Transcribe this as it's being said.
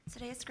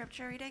Today's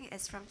scripture reading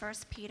is from 1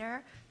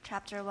 Peter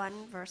chapter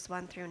 1, verse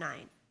 1 through 9.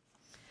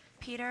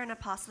 Peter, an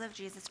apostle of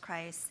Jesus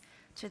Christ,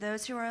 to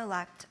those who are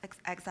elect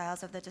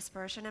exiles of the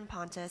dispersion in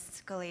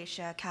Pontus,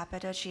 Galatia,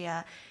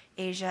 Cappadocia,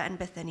 Asia, and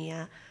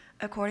Bithynia,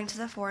 according to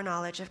the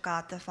foreknowledge of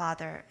God the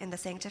Father, in the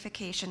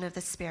sanctification of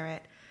the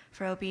Spirit,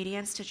 for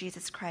obedience to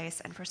Jesus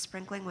Christ and for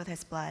sprinkling with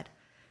his blood,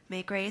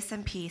 may grace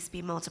and peace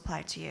be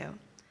multiplied to you.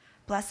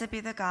 Blessed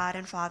be the God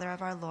and Father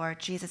of our Lord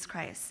Jesus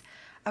Christ.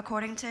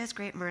 According to his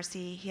great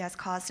mercy, he has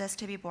caused us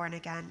to be born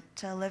again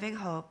to a living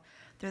hope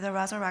through the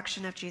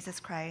resurrection of Jesus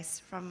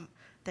Christ from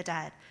the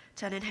dead,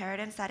 to an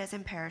inheritance that is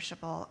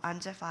imperishable,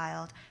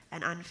 undefiled,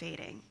 and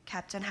unfading,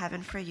 kept in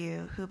heaven for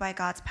you, who by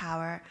God's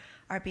power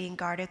are being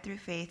guarded through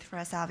faith for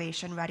a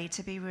salvation ready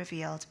to be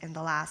revealed in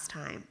the last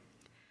time.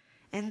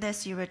 In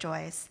this you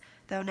rejoice,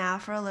 though now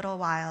for a little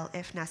while,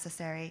 if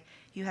necessary,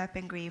 you have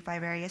been grieved by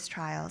various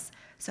trials,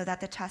 so that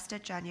the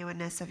tested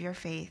genuineness of your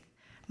faith,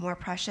 more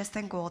precious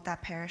than gold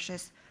that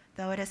perishes,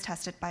 though it is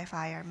tested by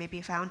fire, may be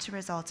found to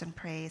result in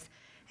praise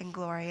and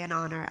glory and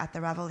honor at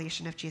the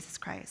revelation of Jesus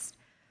Christ.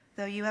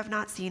 Though you have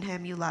not seen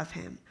him, you love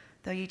him.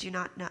 Though you do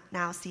not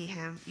now see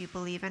him, you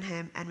believe in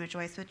him and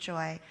rejoice with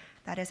joy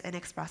that is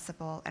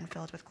inexpressible and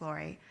filled with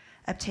glory,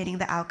 obtaining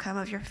the outcome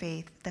of your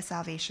faith, the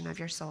salvation of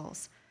your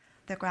souls.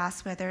 The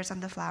grass withers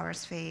and the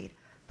flowers fade,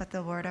 but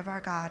the word of our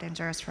God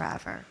endures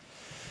forever.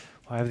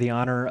 I have the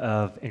honor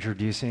of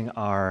introducing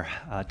our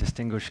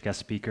distinguished guest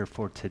speaker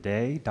for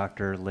today,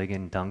 Dr.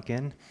 Ligon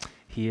Duncan.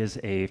 He is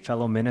a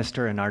fellow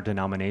minister in our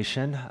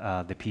denomination,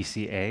 the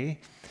PCA.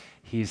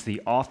 He's the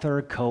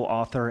author,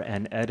 co-author,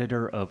 and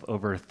editor of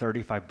over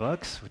 35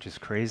 books, which is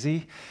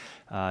crazy.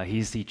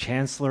 He's the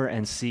chancellor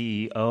and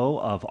CEO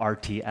of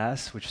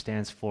RTS, which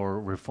stands for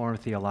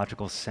Reformed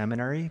Theological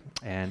Seminary,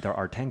 and there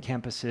are 10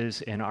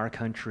 campuses in our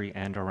country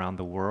and around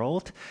the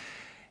world.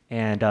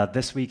 And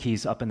this week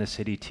he's up in the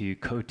city to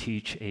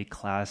co-teach a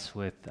class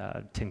with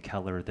Tim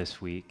Keller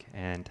this week.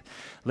 And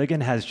Ligon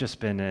has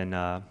just been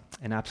an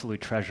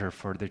absolute treasure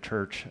for the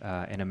church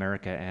in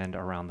America and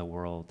around the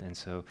world. And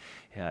so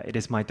it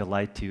is my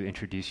delight to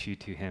introduce you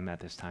to him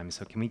at this time.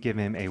 So can we give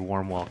him a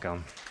warm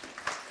welcome?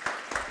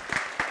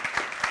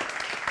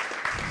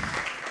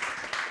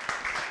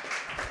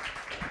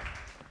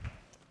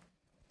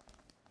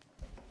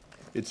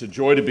 It's a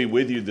joy to be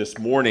with you this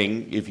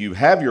morning. If you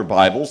have your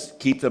Bibles,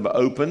 keep them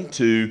open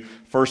to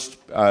 1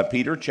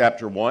 Peter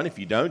chapter 1. If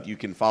you don't, you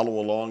can follow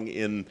along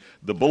in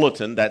the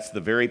bulletin. That's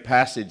the very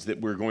passage that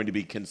we're going to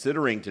be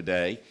considering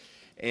today.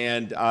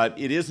 And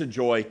it is a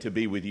joy to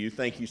be with you.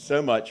 Thank you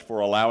so much for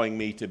allowing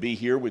me to be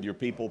here with your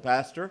people,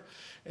 Pastor,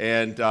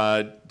 and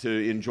to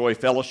enjoy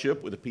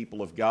fellowship with the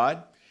people of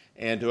God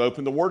and to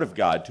open the Word of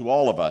God to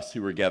all of us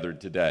who are gathered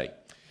today.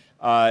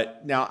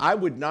 Now, I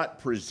would not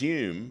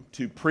presume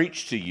to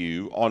preach to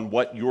you on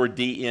what your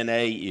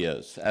DNA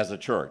is as a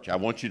church. I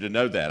want you to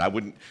know that. I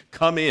wouldn't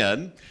come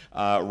in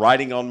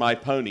riding on my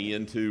pony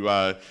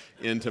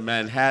into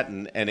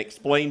Manhattan and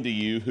explain to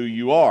you who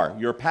you are.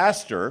 Your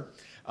pastor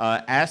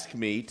asked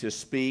me to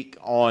speak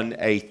on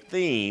a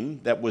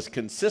theme that was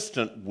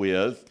consistent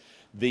with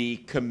the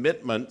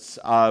commitments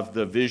of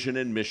the vision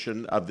and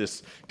mission of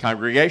this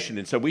congregation.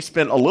 And so we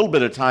spent a little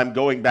bit of time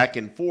going back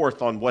and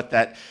forth on what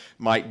that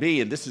might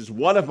be. And this is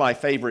one of my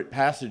favorite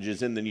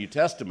passages in the New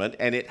Testament,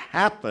 and it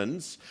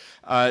happens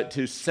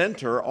to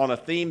center on a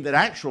theme that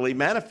actually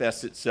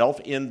manifests itself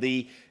in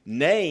the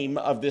name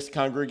of this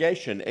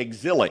congregation,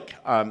 exilic.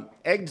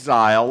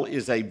 Exile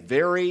is a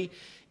very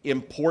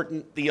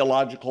important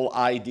theological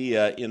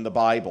idea in the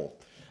Bible.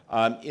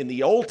 In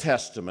the Old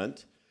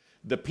Testament,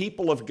 the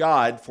people of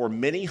God for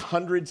many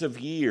hundreds of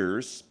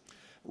years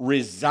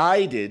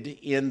resided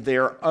in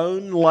their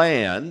own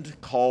land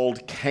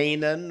called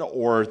Canaan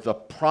or the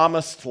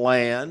Promised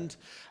Land.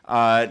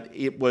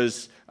 It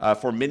was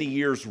for many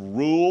years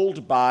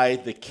ruled by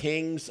the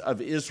kings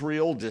of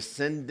Israel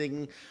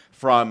descending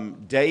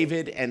from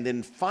David, and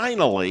then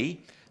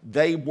finally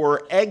they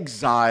were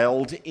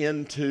exiled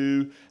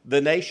into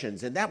the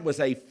nations. And that was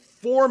a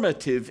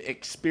formative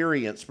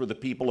experience for the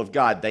people of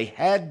God. They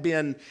had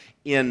been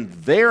in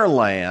their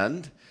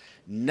land.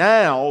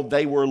 Now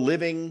they were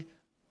living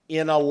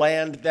in a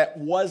land that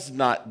was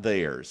not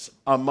theirs,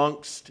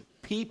 amongst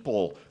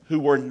people who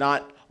were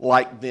not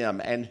like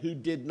them and who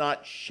did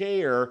not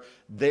share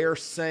their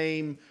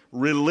same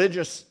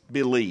religious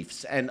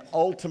beliefs and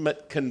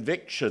ultimate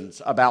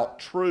convictions about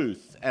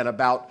truth and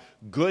about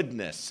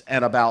goodness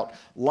and about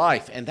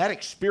life. And that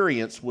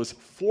experience was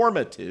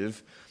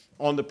formative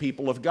on the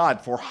people of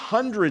God. For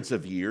hundreds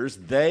of years,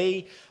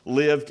 they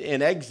lived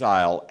in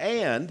exile.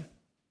 And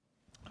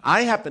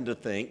I happen to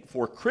think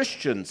for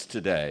Christians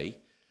today,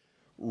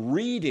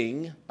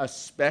 reading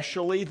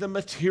especially the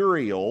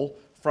material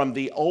from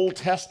the Old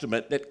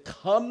Testament that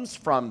comes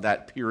from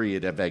that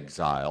period of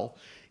exile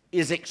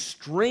is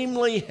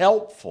extremely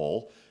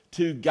helpful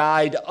to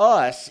guide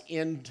us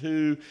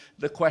into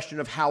the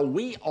question of how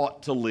we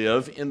ought to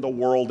live in the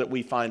world that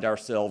we find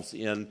ourselves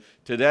in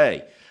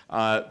today.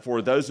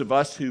 For those of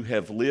us who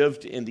have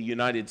lived in the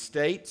United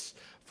States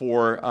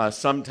for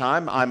some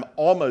time. I'm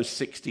almost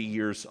 60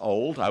 years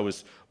old. I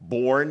was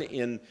born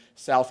in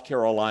South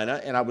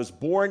Carolina, and I was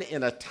born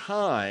in a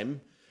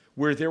time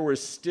where there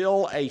was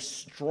still a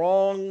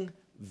strong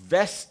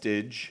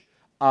vestige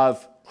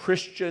of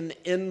Christian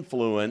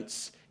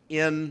influence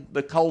in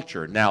the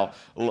culture. Now,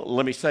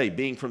 let me say,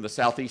 being from the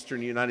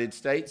southeastern United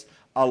States,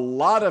 a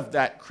lot of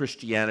that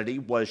Christianity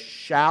was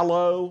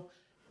shallow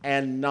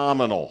and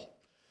nominal.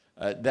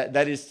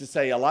 That is to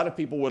say, a lot of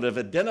people would have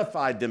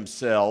identified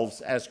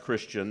themselves as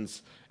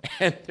Christians,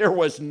 and there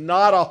was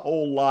not a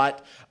whole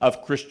lot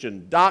of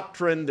Christian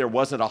doctrine. There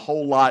wasn't a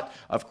whole lot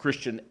of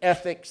Christian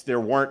ethics.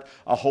 There weren't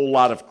a whole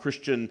lot of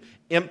Christian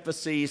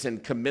emphases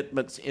and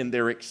commitments in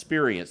their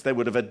experience. They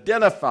would have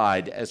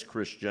identified as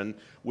Christian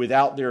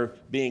without there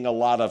being a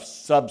lot of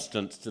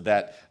substance to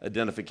that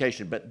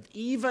identification. But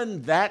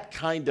even that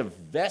kind of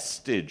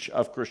vestige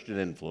of Christian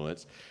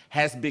influence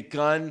has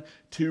begun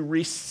to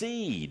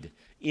recede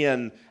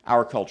in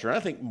our culture. And I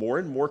think more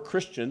and more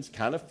Christians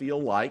kind of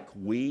feel like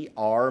we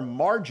are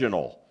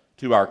marginal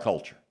to our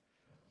culture.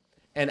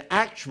 And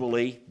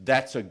actually,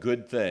 that's a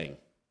good thing.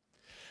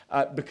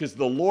 Because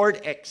the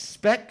Lord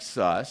expects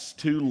us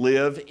to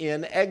live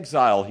in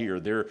exile here.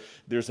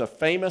 There's a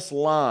famous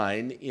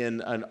line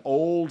in an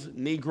old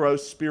Negro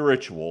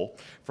spiritual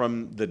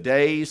from the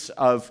days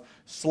of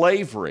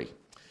slavery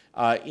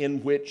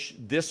in which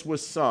this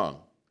was sung: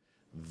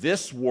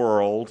 "This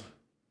world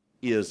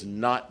is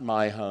not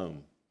my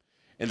home."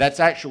 And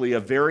that's actually a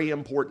very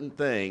important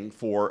thing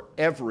for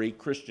every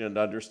Christian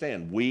to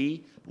understand.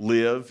 We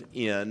live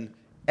in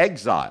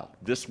exile.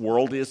 This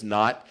world is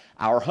not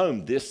our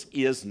home. This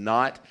is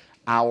not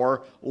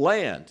our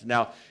land.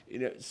 Now,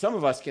 some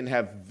of us can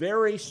have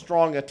very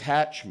strong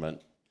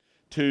attachment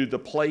to the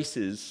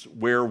places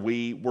where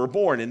we were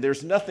born, and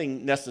there's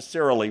nothing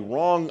necessarily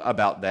wrong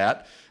about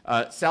that.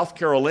 South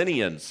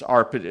Carolinians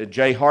are,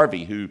 Jay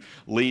Harvey, who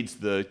leads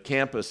the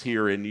campus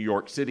here in New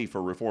York City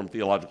for Reformed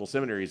Theological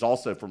Seminary, is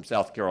also from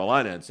South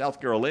Carolina, and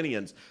South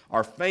Carolinians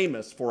are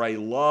famous for a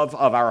love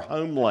of our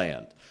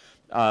homeland.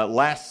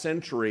 Last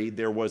century,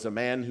 there was a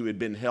man who had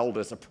been held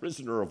as a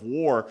prisoner of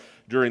war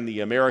during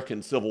the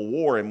American Civil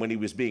War, and when he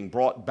was being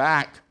brought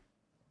back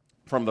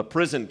from the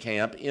prison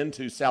camp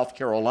into South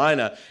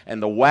Carolina,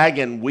 and the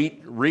wagon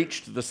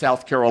reached the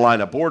South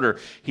Carolina border,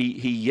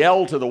 he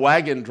yelled to the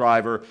wagon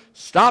driver,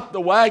 "Stop the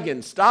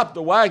wagon, stop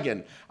the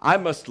wagon. I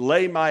must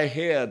lay my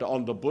head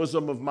on the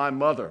bosom of my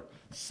mother,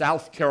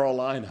 South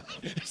Carolina."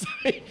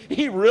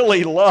 He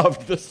really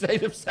loved the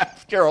state of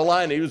South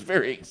Carolina. He was a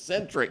very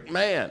eccentric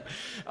man.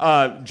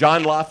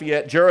 John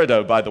Lafayette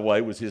Jerideau, by the way,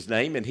 was his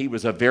name, and he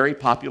was a very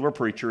popular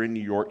preacher in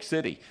New York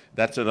City.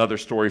 That's another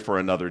story for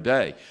another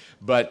day.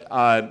 But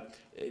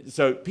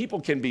so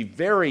people can be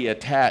very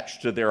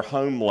attached to their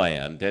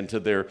homeland and to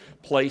their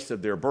place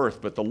of their birth,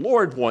 but the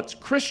Lord wants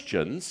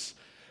Christians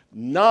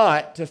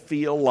not to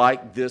feel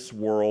like this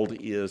world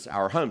is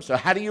our home. So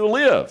how do you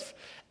live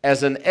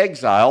as an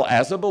exile,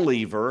 as a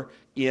believer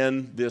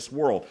in this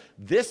world?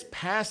 This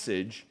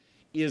passage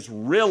is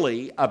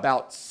really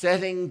about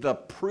setting the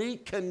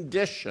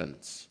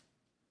preconditions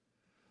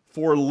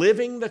for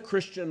living the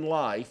Christian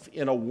life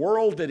in a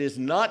world that is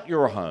not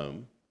your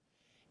home,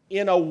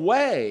 in a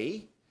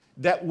way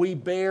that we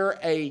bear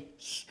a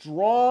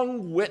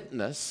strong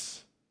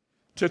witness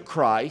to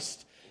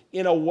Christ,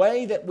 in a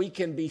way that we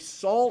can be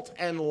salt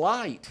and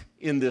light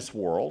in this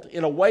world,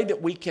 in a way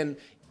that we can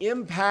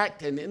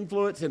impact and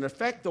influence and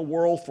affect the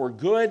world for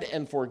good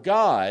and for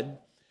God,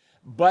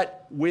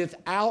 but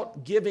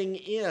without giving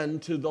in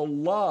to the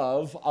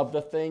love of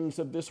the things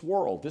of this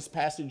world. This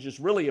passage is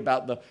really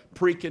about the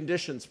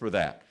preconditions for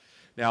that.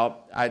 Now,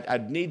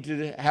 I'd need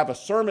to have a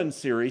sermon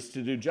series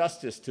to do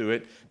justice to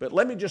it, but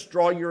let me just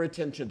draw your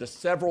attention to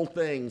several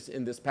things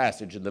in this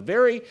passage. And the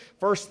very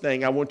first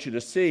thing I want you to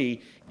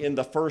see in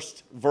the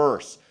first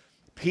verse,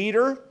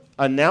 Peter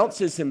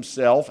announces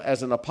himself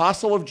as an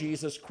apostle of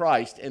Jesus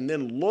Christ, and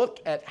then look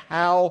at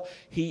how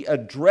he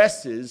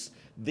addresses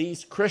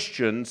these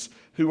Christians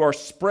who are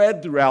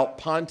spread throughout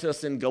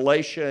Pontus and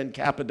Galatia and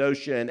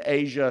Cappadocia and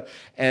Asia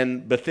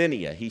and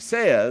Bithynia. He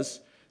says,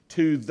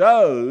 "To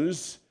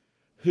those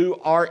who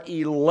are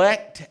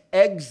elect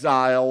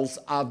exiles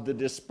of the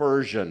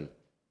dispersion."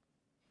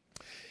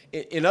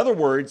 In other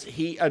words,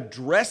 he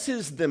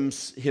addresses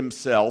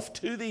himself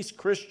to these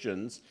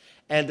Christians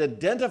and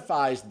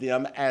identifies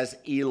them as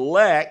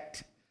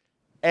elect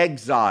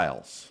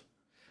exiles.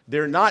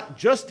 They're not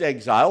just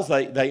exiles,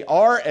 they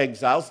are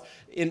exiles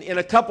in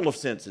a couple of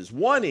senses.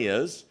 One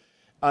is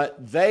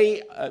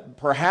they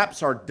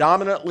perhaps are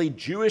dominantly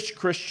Jewish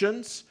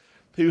Christians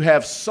who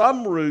have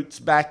some roots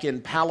back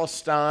in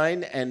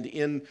Palestine and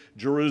in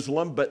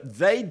Jerusalem, but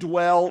they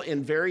dwell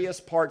in various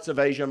parts of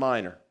Asia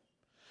Minor.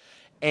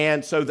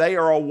 And so they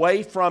are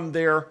away from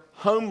their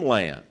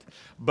homeland.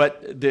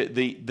 But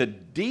the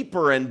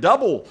deeper and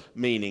double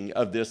meaning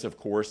of this, of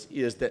course,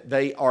 is that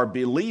they are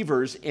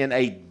believers in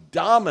a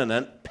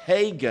dominant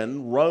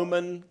pagan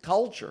Roman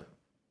culture.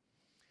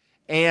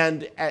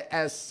 And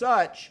as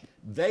such,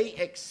 they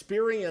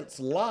experience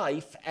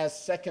life as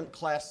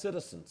second-class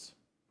citizens.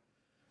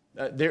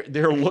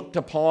 They're looked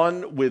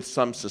upon with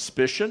some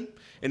suspicion.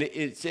 And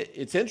it's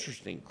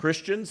interesting.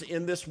 Christians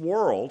in this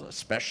world,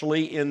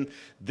 especially in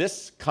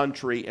this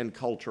country and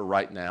culture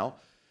right now,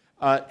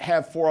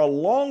 have for a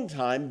long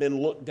time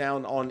been looked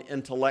down on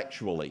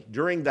intellectually.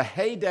 During the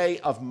heyday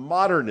of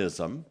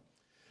modernism,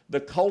 the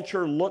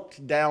culture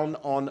looked down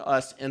on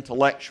us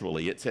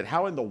intellectually. It said,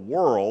 how in the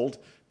world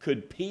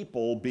could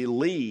people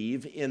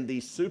believe in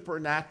these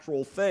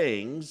supernatural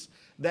things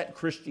that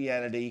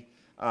Christianity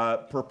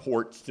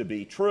purports to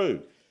be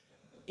true?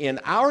 In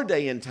our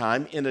day and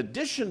time, in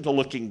addition to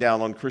looking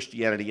down on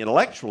Christianity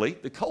intellectually,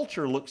 the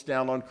culture looks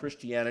down on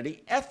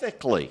Christianity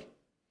ethically.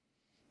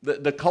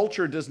 The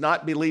culture does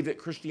not believe that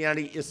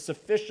Christianity is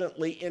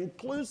sufficiently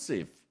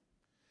inclusive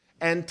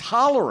and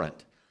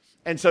tolerant.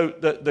 And so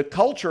the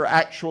culture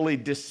actually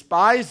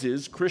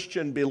despises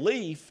Christian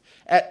belief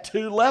at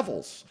two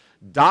levels: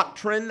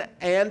 doctrine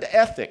and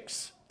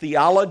ethics,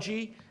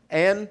 theology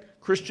and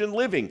Christian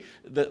living.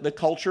 The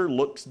culture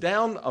looks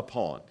down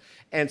upon.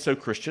 And so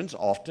Christians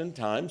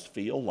oftentimes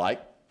feel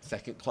like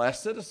second-class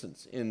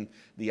citizens in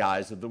the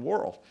eyes of the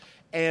world.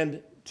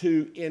 And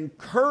to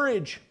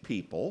encourage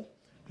people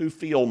who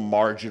feel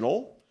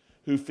marginal,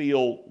 who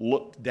feel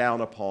looked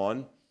down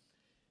upon,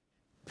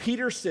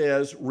 Peter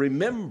says,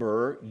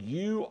 remember,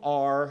 you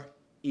are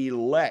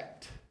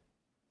elect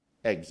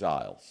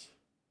exiles.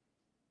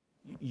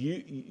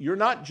 You're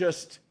not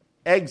just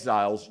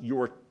exiles,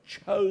 you're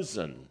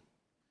chosen.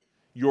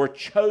 You're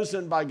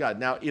chosen by God.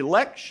 Now,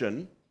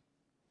 election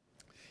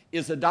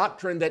is a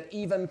doctrine that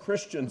even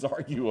Christians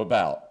argue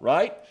about,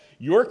 right?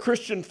 Your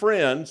Christian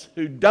friends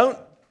who don't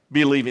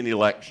believe in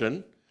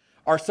election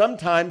are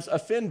sometimes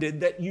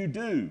offended that you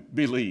do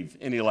believe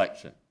in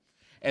election.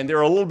 And they're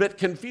a little bit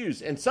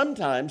confused. And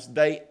sometimes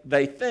they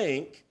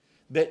think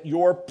that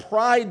you're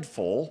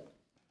prideful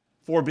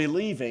for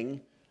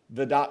believing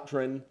the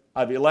doctrine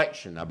of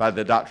election. Now, by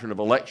the doctrine of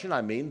election,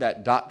 I mean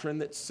that doctrine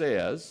that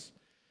says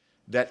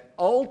that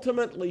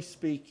ultimately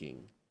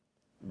speaking,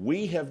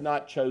 we have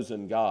not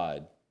chosen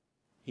God,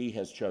 He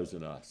has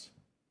chosen us.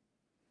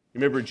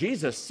 Remember,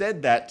 Jesus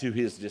said that to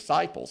His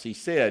disciples. He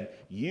said,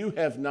 you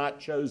have not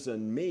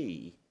chosen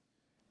me,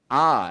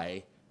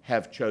 I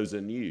have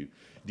chosen you.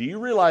 Do you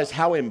realize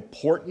how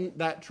important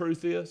that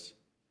truth is?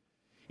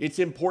 It's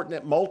important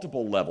at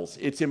multiple levels.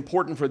 It's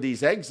important for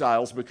these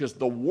exiles because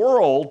the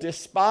world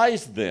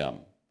despised them.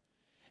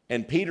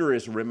 And Peter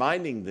is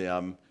reminding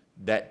them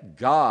that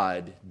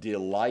God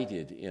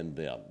delighted in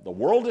them. The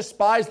world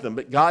despised them,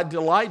 but God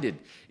delighted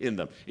in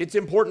them. It's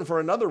important for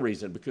another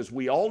reason, because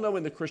we all know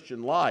in the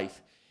Christian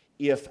life,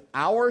 if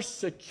our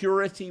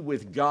security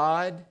with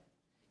God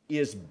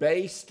is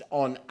based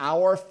on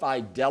our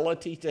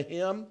fidelity to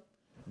Him,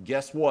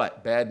 guess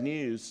what? Bad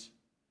news.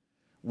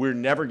 We're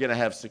never going to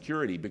have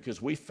security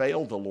because we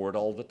fail the Lord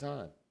all the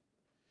time.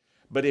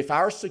 But if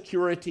our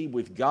security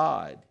with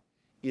God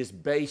is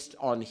based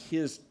on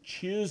His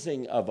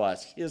choosing of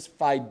us, His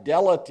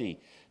fidelity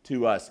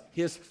to us,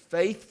 His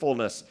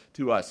faithfulness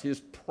to us, His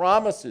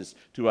promises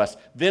to us,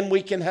 then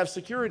we can have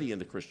security in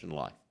the Christian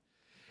life.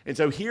 And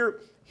so here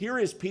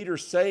is Peter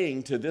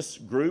saying to this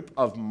group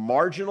of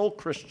marginal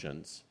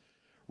Christians,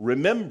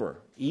 remember,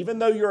 even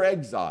though you're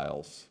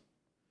exiles,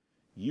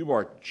 you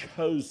are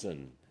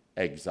chosen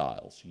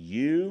exiles.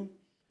 You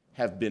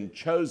have been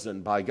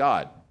chosen by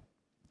God.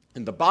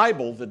 In the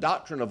Bible, the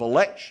doctrine of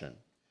election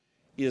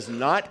is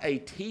not a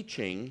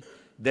teaching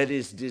that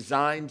is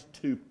designed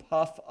to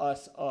puff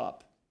us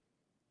up.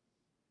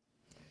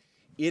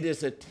 It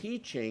is a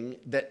teaching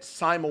that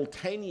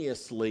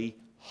simultaneously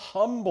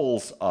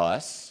humbles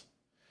us,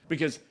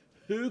 because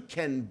who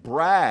can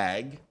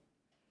brag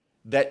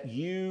that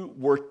you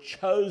were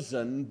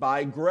chosen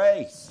by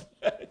grace?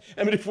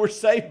 I mean, if we're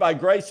saved by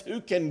grace,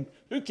 who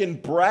can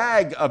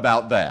brag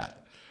about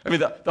that? I mean,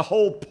 the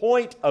whole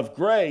point of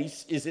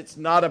grace is it's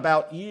not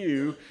about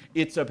you,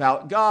 it's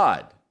about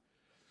God.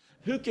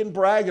 Who can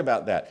brag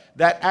about that?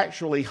 That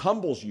actually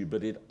humbles you,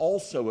 but it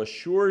also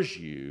assures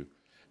you,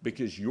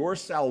 because your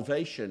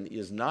salvation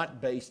is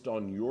not based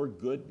on your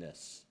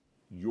goodness,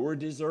 your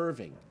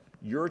deserving,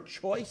 your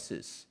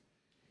choices.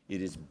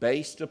 It is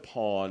based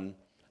upon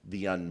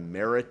the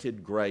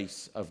unmerited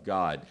grace of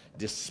God,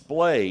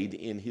 displayed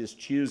in His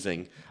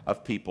choosing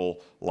of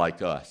people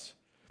like us.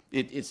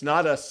 It's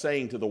not us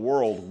saying to the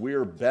world,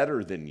 we're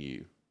better than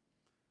you.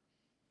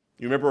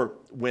 You remember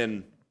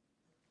when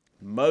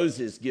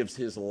Moses gives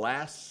his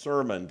last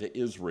sermon to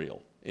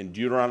Israel in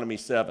Deuteronomy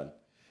 7,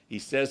 he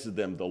says to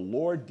them, the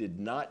Lord did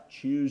not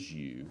choose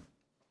you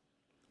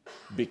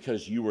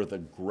because you were the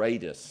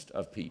greatest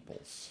of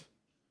peoples,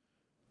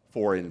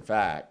 for in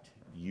fact,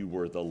 you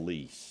were the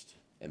least.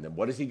 And then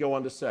what does he go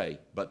on to say?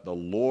 But the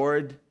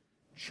Lord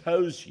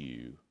chose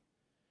you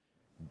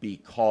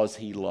because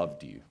He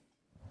loved you.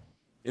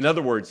 In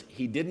other words,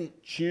 He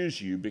didn't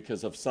choose you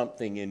because of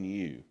something in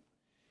you.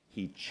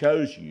 He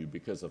chose you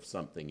because of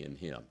something in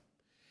Him.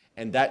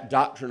 And that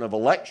doctrine of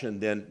election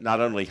then not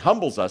only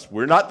humbles us,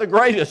 we're not the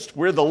greatest,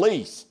 we're the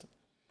least.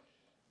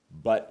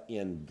 But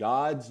in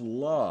God's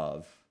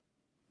love,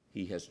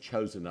 He has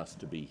chosen us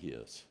to be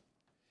His.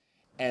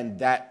 And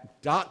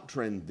that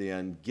doctrine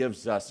then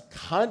gives us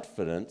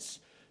confidence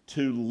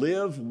to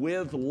live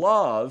with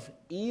love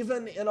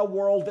even in a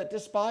world that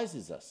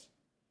despises us.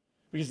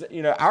 Because,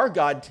 our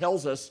God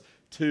tells us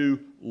to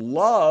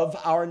love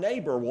our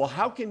neighbor. Well,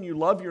 how can you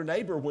love your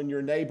neighbor when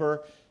your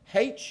neighbor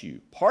hates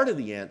you? Part of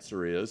the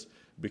answer is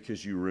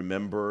because you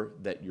remember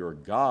that your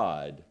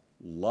God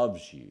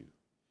loves you.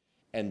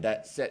 And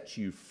that sets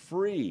you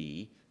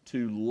free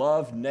to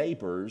love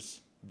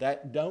neighbors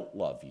that don't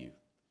love you.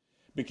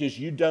 Because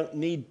you don't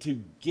need to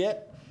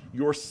get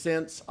your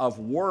sense of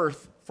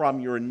worth from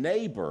your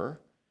neighbor.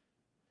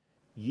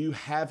 You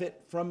have it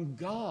from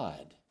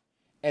God.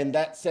 And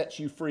that sets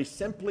you free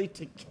simply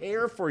to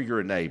care for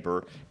your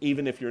neighbor,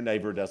 even if your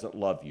neighbor doesn't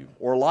love you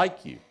or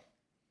like you.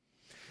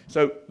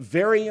 So,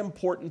 very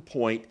important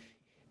point,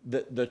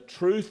 the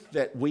truth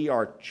that we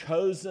are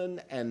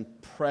chosen and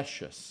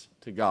precious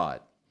to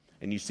God,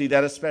 and you see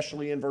that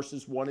especially in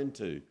verses 1 and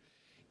 2,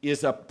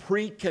 is a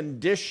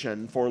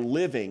precondition for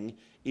living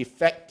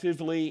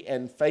effectively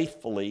and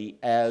faithfully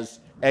as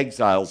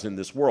exiles in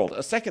this world.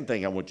 A second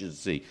thing I want you to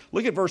see,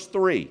 look at verse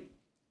 3.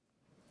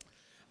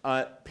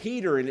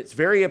 Peter, and it's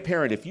very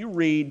apparent, if you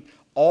read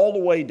all the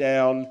way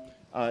down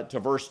to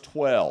verse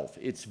 12,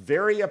 it's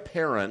very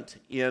apparent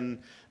in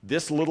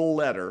this little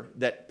letter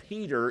that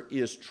Peter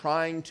is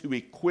trying to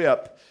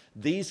equip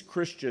these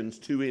Christians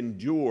to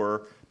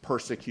endure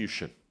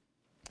persecution.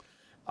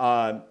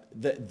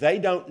 They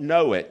don't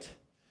know it,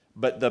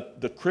 but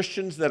the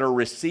Christians that are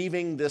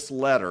receiving this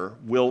letter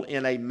will,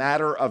 in a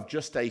matter of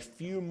just a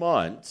few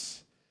months,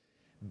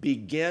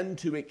 begin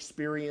to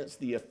experience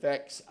the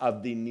effects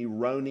of the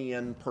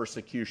Neronian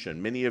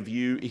persecution. Many of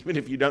you, even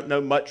if you don't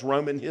know much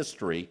Roman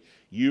history,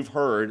 you've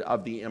heard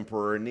of the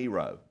Emperor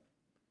Nero.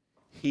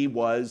 He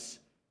was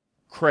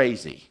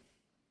crazy.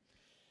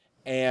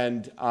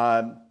 And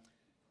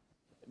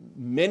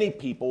many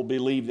people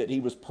believe that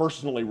he was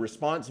personally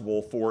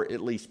responsible for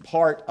at least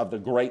part of the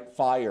great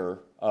fire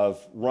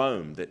of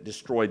Rome that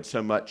destroyed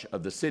so much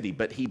of the city.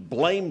 But he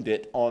blamed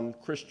it on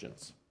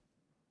Christians.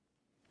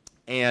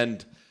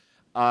 And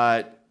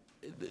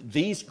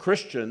these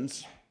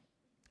Christians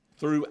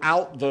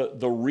throughout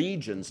the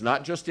regions,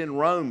 not just in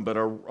Rome, but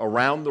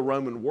around the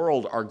Roman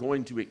world, are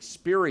going to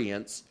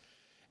experience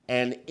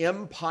an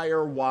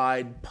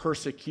empire-wide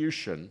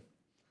persecution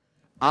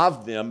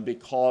of them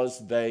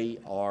because they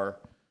are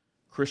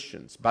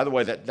Christians. By the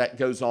way, that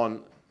goes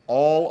on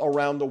all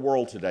around the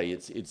world today.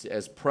 It's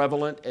as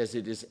prevalent as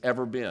it has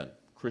ever been.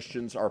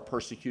 Christians are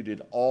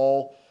persecuted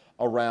all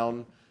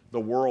around the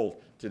world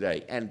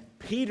today. And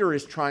Peter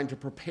is trying to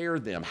prepare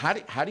them.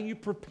 How do you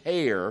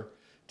prepare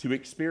to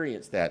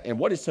experience that? And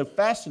what is so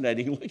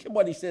fascinating, look at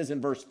what he says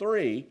in verse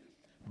 3,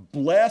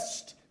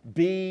 "Blessed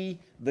be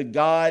the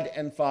God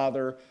and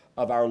Father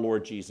of our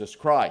Lord Jesus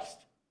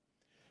Christ."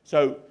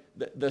 So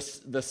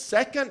the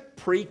second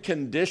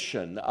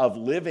precondition of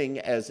living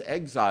as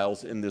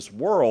exiles in this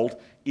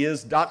world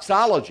is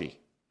doxology.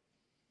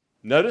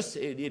 Notice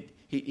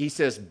he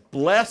says,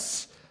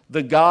 "Bless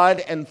the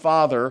God and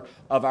Father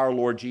of our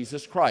Lord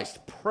Jesus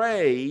Christ."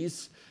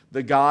 Praise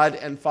the God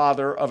and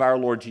Father of our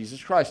Lord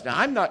Jesus Christ. Now,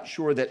 I'm not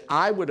sure that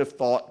I would have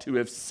thought to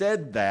have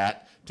said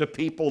that to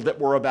people that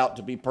were about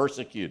to be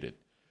persecuted.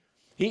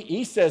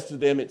 He says to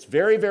them, it's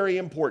very, very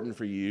important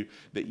for you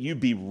that you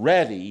be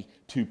ready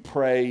to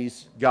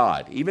praise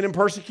God. Even in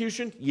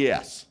persecution?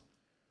 Yes.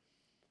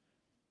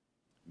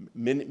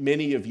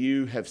 Many of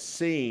you have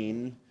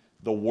seen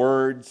the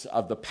words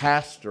of the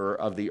pastor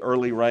of the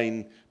Early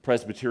Rain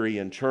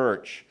Presbyterian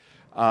Church,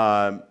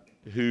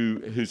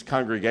 whose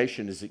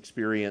congregation has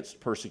experienced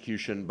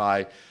persecution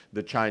by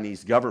the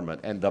Chinese government,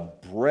 and the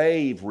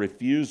brave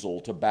refusal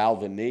to bow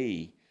the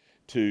knee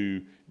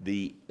to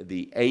the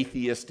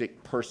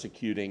atheistic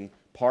persecuting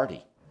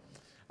party.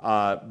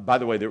 By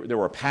the way, there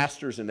were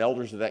pastors and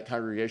elders of that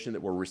congregation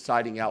that were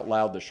reciting out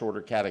loud the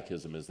Shorter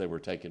Catechism as they were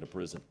taken to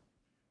prison.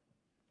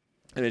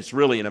 And it's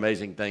really an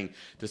amazing thing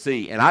to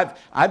see. And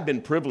I've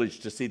been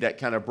privileged to see that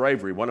kind of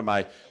bravery. One of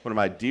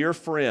my dear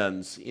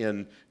friends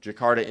in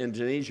Jakarta,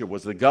 Indonesia,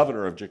 was the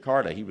governor of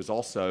Jakarta. He was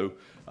also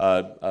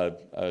a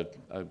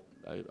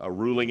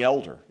ruling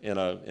elder in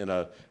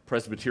a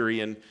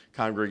Presbyterian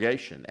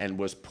congregation and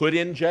was put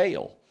in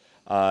jail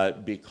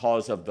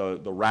because of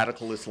the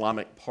radical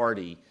Islamic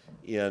party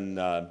in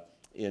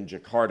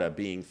Jakarta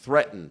being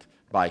threatened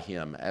by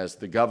him as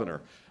the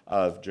governor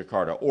of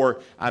Jakarta.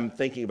 Or I'm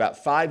thinking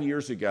about 5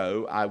 years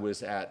ago, I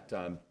was at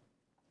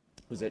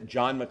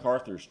John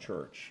MacArthur's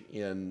church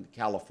in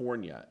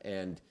California,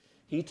 and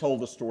he told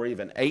the story of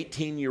an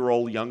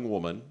 18-year-old young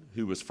woman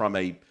who was from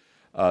a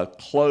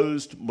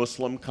closed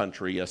Muslim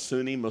country, a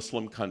Sunni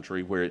Muslim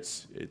country where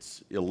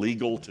it's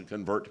illegal to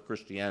convert to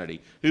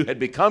Christianity, who had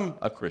become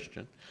a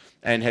Christian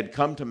and had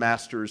come to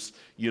Masters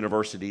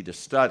University to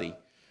study.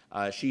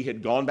 She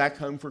had gone back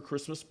home for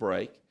Christmas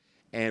break,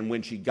 and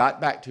when she got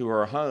back to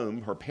her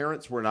home, her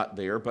parents were not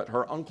there, but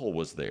her uncle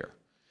was there.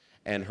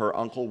 and her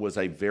uncle was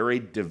a very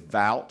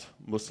devout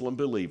Muslim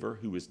believer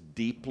who was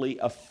deeply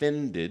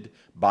offended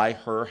by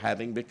her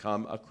having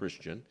become a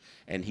Christian,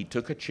 and he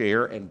took a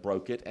chair and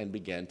broke it and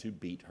began to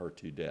beat her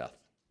to death.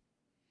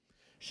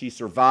 She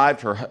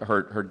survived.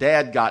 Her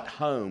dad got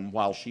home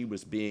while she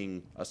was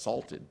being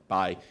assaulted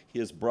by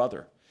his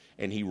brother,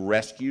 and he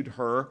rescued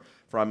her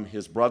from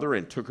his brother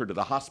and took her to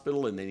the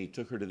hospital, and then he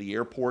took her to the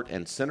airport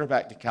and sent her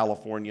back to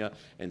California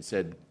and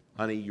said,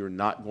 honey, you're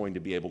not going to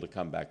be able to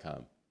come back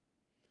home.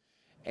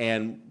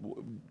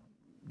 And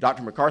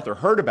Dr. MacArthur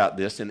heard about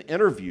this and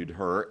interviewed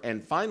her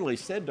and finally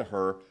said to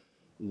her,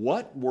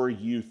 what were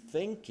you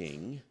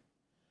thinking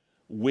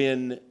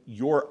when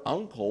your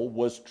uncle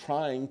was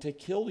trying to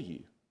kill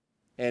you?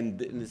 And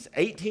this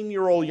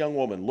 18-year-old young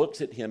woman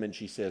looks at him and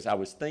she says, I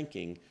was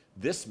thinking,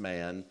 this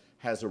man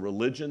has a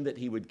religion that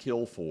he would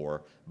kill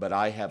for, but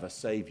I have a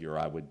Savior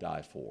I would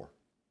die for.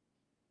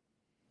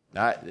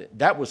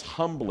 That was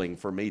humbling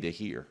for me to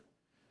hear.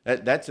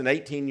 That's an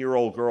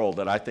 18-year-old girl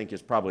that I think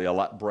is probably a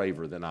lot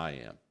braver than I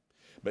am.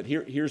 But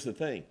here's the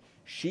thing.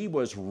 She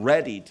was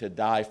ready to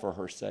die for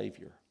her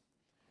Savior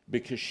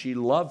because she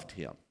loved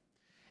him.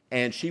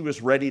 And she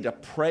was ready to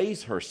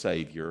praise her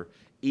Savior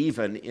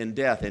even in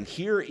death. And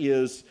here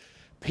is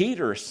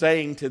Peter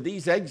saying to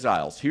these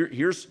exiles,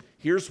 here's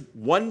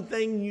one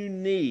thing you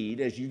need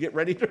as you get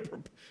ready to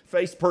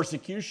face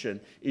persecution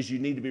is you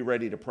need to be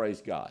ready to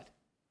praise God.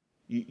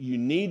 You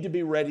need to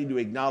be ready to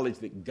acknowledge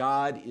that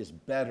God is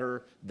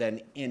better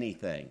than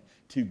anything,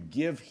 to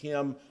give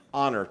him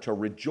honor, to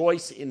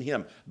rejoice in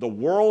him. The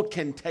world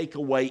can take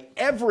away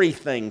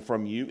everything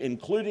from you,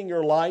 including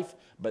your life,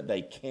 but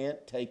they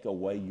can't take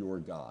away your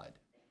God.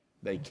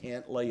 They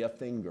can't lay a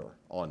finger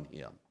on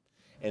him.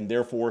 And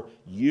therefore,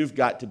 you've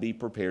got to be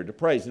prepared to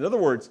praise. In other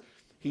words,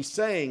 he's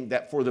saying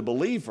that for the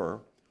believer,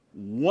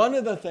 one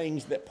of the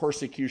things that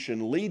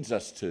persecution leads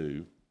us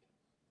to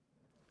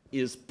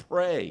is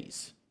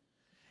praise.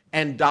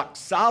 And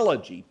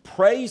doxology,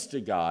 praise to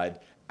God,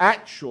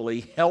 actually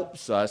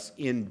helps us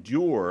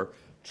endure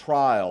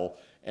trial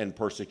and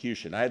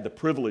persecution. I had the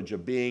privilege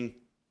of being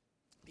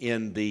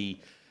in the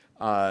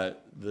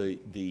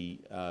NICU,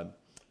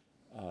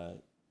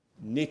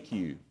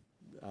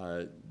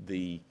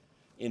 the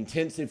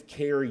intensive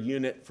care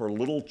unit for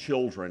little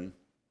children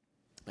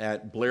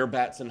at Blair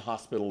Batson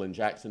Hospital in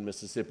Jackson,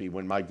 Mississippi,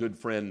 when my good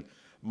friend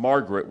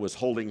Margaret was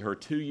holding her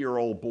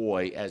 2-year-old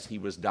boy as he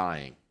was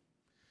dying.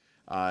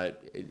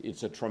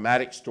 It's a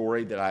traumatic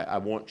story that I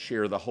won't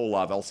share the whole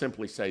of. I'll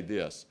simply say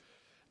this.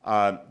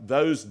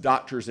 Those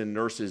doctors and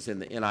nurses in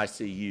the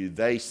NICU,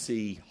 they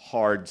see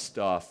hard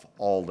stuff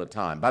all the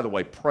time. By the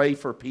way, pray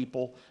for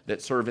people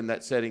that serve in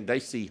that setting. They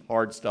see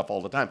hard stuff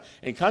all the time.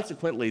 And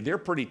consequently, they're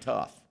pretty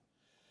tough.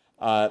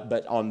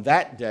 But on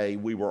that day,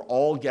 we were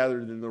all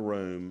gathered in the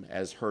room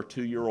as her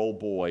 2-year-old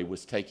boy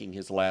was taking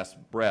his last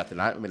breath.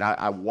 And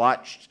I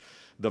watched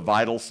the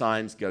vital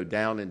signs go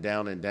down and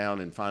down and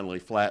down and finally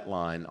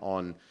flatline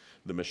on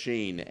the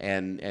machine.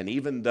 And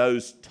even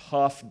those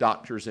tough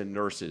doctors and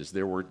nurses,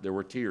 there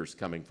were tears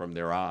coming from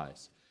their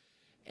eyes.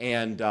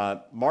 And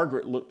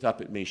Margaret looked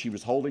up at me. She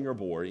was holding her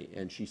boy,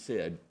 and she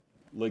said,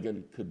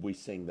 Ligon, could we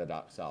sing the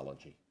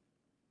doxology?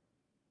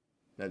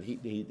 Now,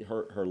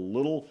 her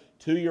little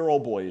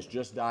 2-year-old boy has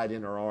just died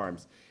in her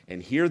arms.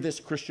 And here this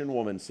Christian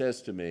woman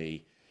says to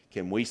me,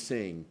 can we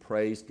sing,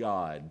 praise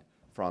God,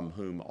 from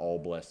whom all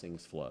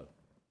blessings flow?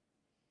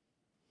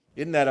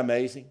 Isn't that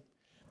amazing?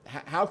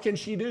 How can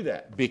she do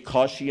that?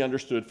 Because she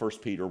understood 1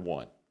 Peter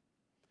 1.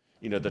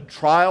 You know, the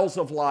trials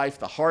of life,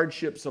 the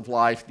hardships of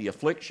life, the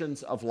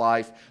afflictions of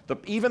life,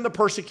 even the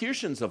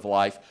persecutions of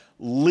life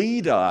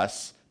lead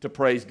us to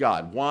praise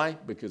God. Why?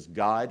 Because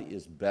God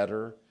is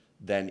better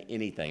than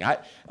anything.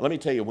 Let me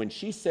tell you, when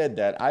she said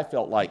that, I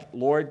felt like,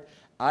 Lord,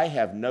 I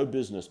have no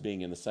business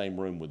being in the same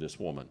room with this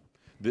woman.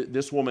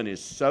 This woman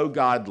is so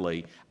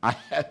godly.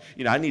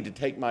 I need to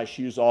take my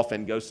shoes off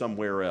and go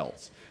somewhere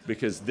else.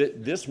 Because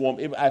this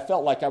woman, I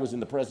felt like I was in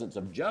the presence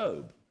of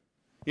Job.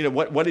 You know,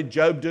 what did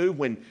Job do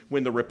when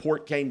the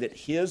report came that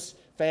his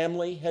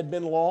family had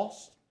been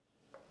lost?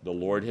 The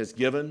Lord has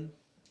given,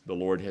 the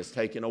Lord has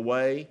taken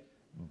away.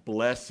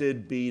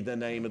 Blessed be the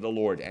name of the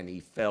Lord. And he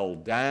fell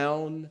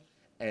down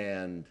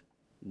and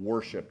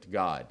worshiped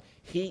God.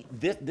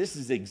 This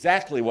is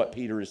exactly what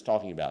Peter is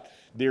talking about.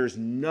 There's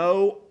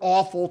no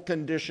awful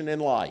condition in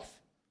life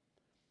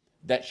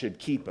that should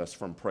keep us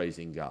from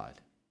praising God,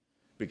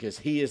 because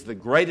he is the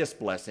greatest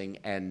blessing,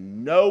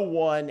 and no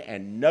one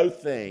and no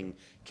thing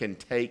can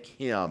take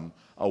him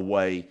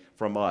away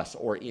from us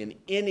or in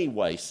any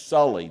way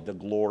sully the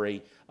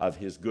glory of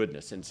his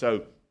goodness. And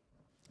so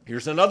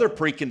here's another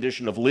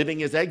precondition of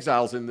living as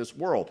exiles in this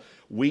world.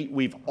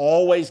 We've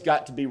always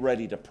got to be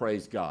ready to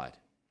praise God,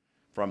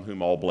 from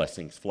whom all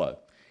blessings flow.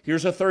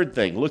 Here's a third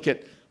thing. Look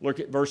at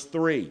verse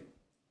 3.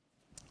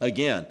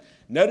 Again,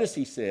 notice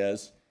he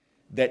says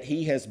that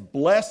he has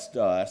blessed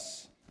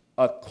us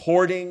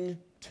according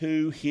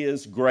to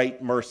his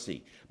great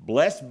mercy.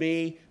 Blessed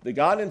be the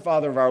God and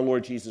Father of our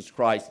Lord Jesus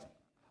Christ.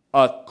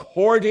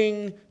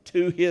 According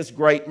to his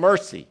great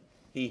mercy,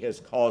 he has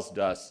caused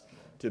us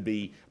to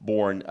be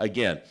born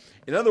again.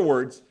 In other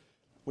words,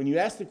 when you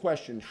ask the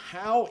question,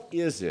 how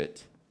is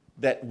it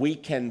that we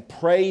can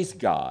praise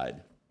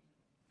God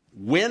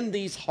when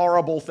these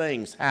horrible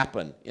things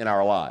happen in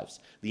our lives?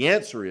 The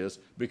answer is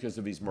because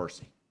of His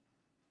mercy.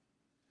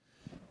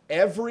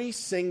 Every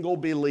single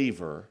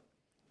believer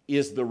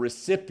is the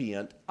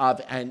recipient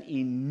of an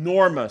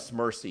enormous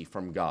mercy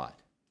from God.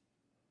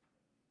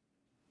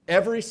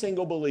 Every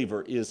single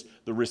believer is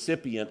the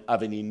recipient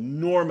of an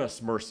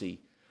enormous mercy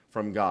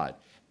from God.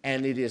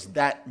 And it is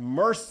that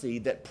mercy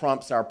that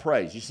prompts our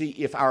praise. You see,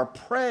 if our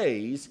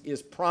praise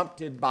is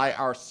prompted by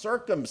our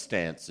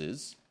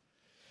circumstances,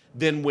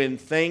 then when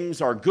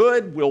things are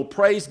good, we'll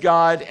praise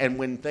God, and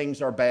when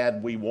things are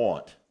bad, we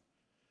won't.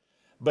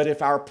 But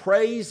if our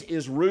praise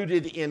is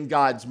rooted in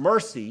God's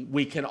mercy,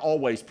 we can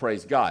always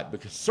praise God,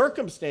 because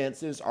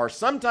circumstances are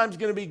sometimes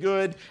going to be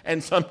good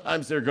and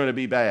sometimes they're going to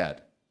be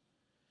bad.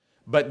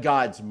 But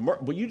God's mercy,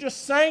 well, you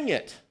just sang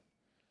it,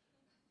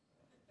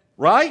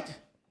 right?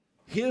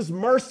 His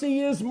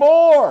mercy is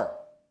more.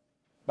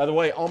 By the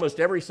way, almost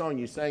every song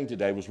you sang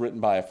today was written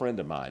by a friend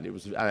of mine.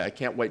 I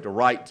can't wait to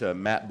write to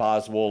Matt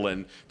Boswell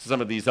and to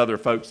some of these other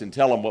folks and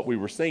tell them what we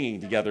were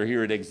singing together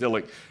here at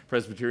Exilic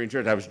Presbyterian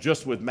Church. I was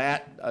just with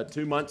Matt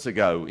 2 months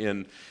ago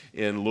in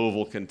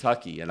Louisville,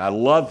 Kentucky, and I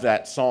love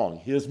that song.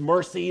 His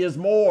mercy is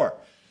more.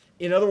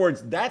 In other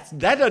words, that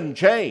doesn't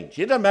change.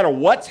 It doesn't matter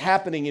what's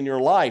happening in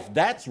your life.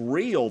 That's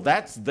real.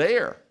 That's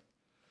there.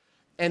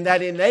 And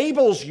that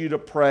enables you to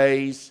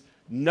praise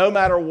no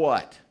matter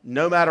what,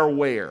 no matter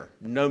where,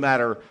 no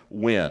matter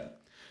when.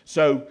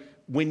 So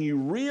when you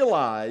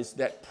realize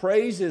that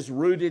praise is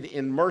rooted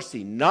in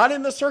mercy, not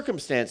in the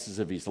circumstances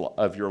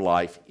of your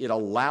life, it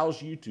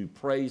allows you to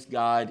praise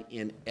God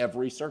in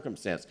every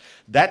circumstance.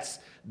 That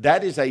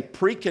is a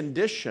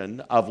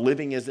precondition of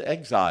living as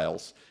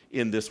exiles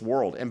in this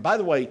world. And by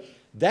the way,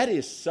 that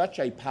is such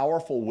a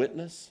powerful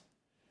witness.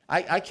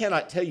 I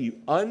cannot tell you,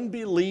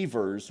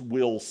 unbelievers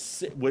will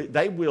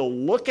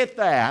look at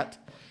that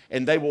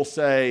and they will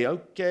say,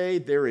 okay,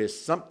 there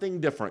is something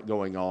different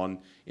going on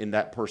in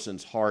that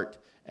person's heart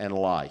and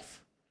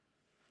life.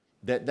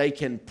 That they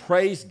can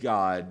praise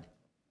God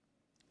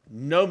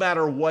no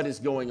matter what is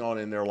going on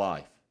in their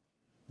life.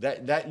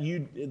 That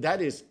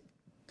is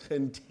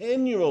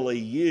continually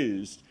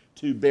used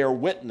to bear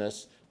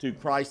witness to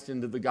Christ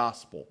and to the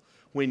gospel.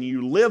 When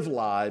you live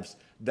lives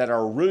that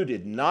are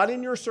rooted not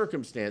in your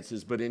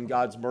circumstances, but in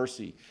God's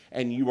mercy,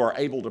 and you are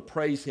able to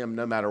praise Him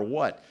no matter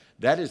what,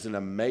 that is an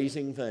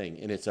amazing thing,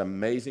 and it's an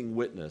amazing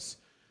witness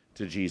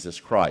to Jesus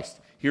Christ.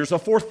 Here's a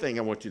fourth thing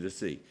I want you to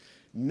see.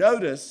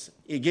 Notice,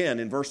 again,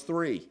 in verse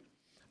 3,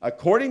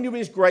 according to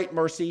His great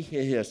mercy,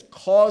 He has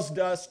caused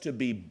us to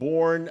be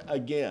born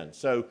again.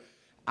 So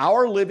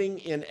our living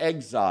in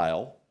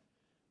exile,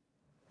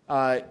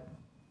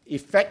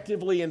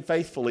 effectively and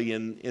faithfully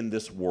in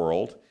this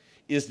world,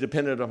 is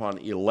dependent upon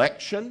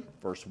election,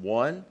 verse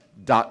 1,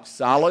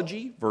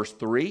 doxology, verse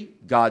 3,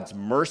 God's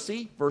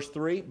mercy, verse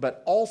 3,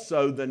 but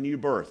also the new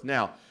birth.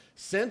 Now,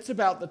 since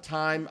about the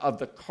time of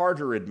the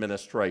Carter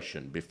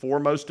administration, before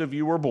most of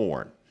you were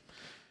born,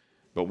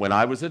 but when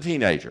I was a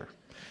teenager,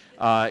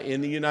 in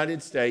the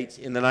United States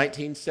in the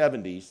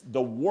 1970s,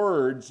 the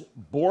words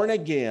born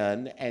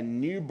again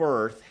and new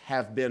birth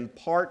have been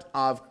part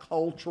of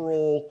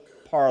cultural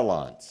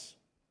parlance.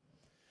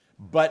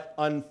 But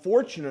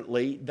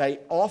unfortunately, they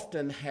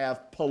often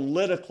have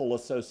political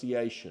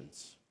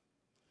associations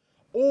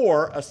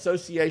or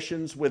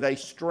associations with a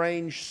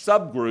strange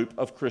subgroup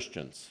of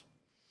Christians.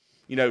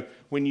 You know,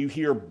 when you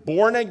hear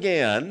born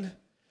again,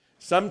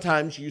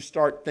 sometimes you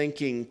start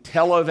thinking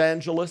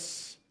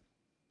televangelists,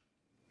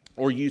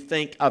 or you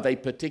think of a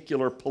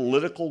particular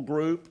political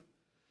group,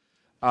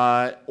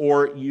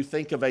 or you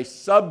think of a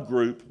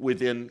subgroup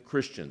within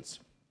Christians.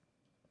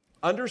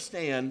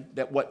 Understand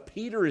that what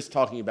Peter is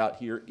talking about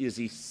here is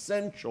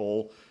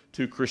essential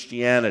to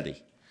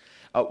Christianity.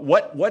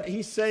 What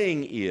he's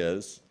saying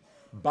is,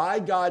 by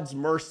God's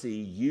mercy,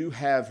 you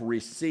have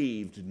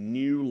received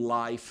new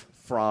life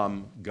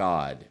from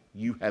God.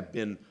 You have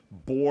been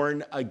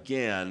born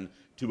again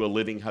to a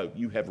living hope.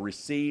 You have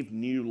received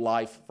new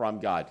life from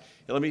God.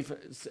 Now, let me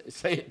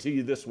say it to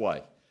you this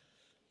way.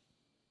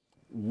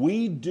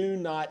 We do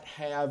not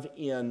have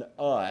in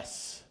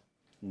us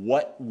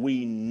what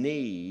we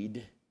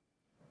need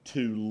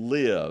to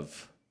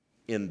live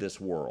in this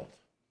world.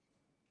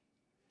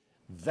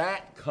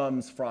 That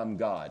comes from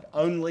God.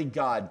 Only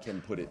God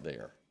can put it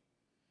there.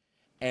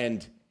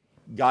 And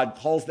God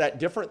calls that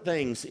different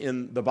things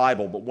in the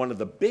Bible, but one of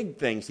the big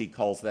things He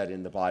calls that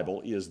in the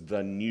Bible is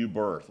the new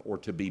birth, or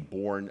to be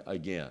born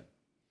again.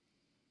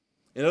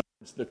 In other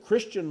words, the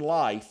Christian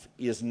life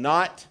is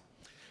not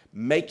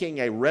making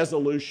a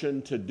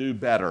resolution to do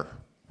better.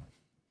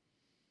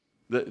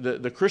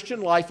 The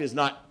Christian life is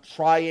not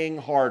trying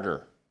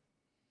harder.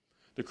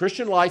 The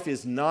Christian life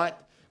is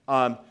not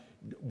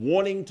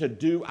wanting to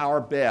do our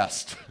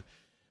best.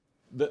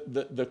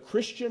 The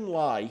Christian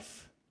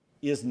life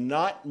is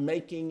not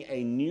making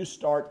a new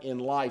start in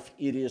life.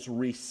 It is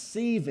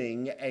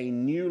receiving a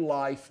new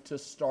life to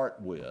start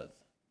with.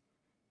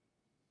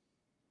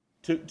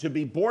 To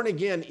be born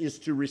again is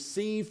to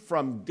receive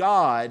from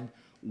God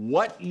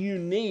what you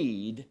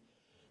need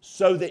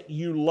so that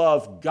you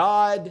love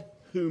God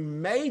who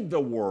made the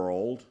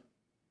world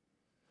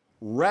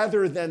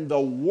rather than the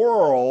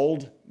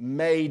world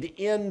made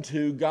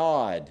into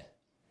God.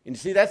 And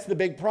see, that's the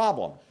big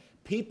problem.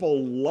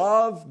 People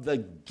love the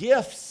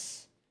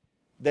gifts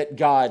that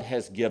God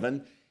has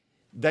given.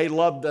 They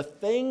love the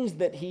things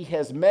that He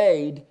has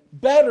made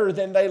better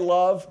than they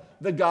love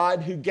the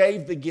God who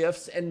gave the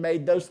gifts and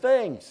made those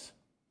things.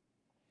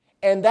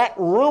 And that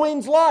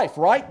ruins life,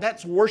 right?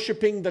 That's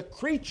worshiping the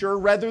creature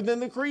rather than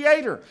the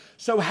Creator.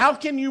 So how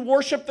can you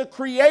worship the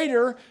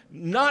Creator,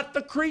 not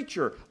the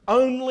creature?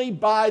 Only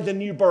by the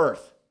new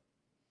birth.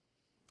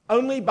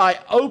 Only by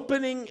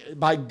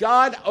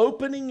God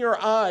opening your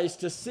eyes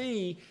to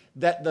see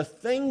that the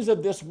things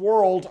of this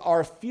world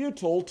are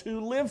futile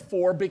to live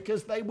for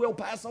because they will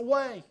pass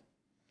away.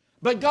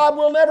 But God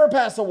will never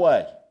pass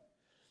away.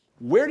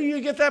 Where do you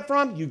get that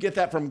from? You get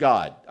that from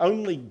God.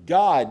 Only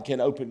God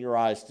can open your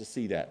eyes to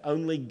see that.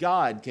 Only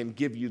God can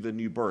give you the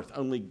new birth.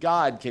 Only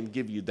God can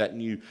give you that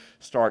new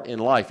start in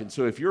life. And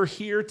so if you're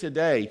here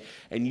today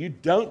and you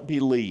don't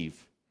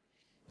believe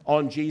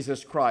on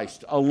Jesus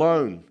Christ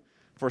alone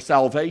for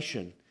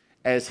salvation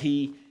as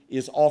He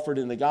is offered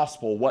in the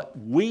gospel, what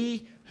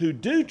we who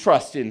do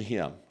trust in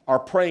Him are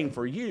praying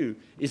for you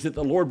is that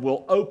the Lord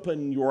will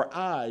open your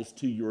eyes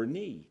to your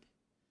need.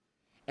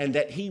 And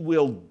that He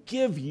will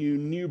give you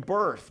new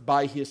birth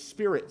by His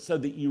Spirit so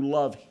that you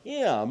love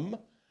Him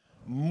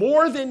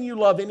more than you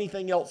love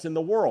anything else in the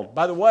world.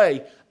 By the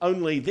way,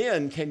 only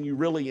then can you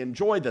really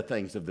enjoy the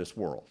things of this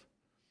world.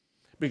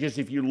 Because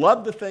if you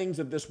love the things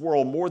of this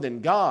world more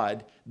than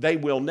God, they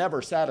will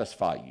never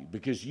satisfy you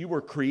because you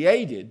were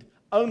created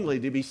only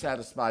to be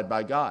satisfied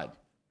by God.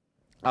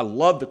 I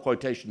love the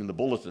quotation in the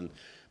bulletin,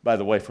 by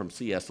the way, from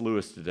C.S.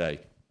 Lewis today,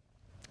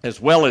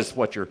 as well as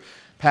what your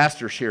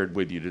pastor shared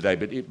with you today.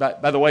 But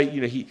by the way,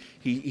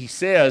 he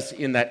says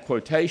in that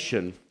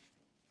quotation,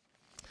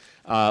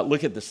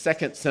 look at the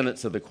second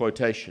sentence of the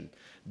quotation,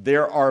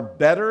 there are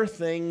better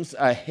things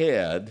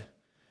ahead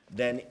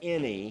than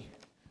any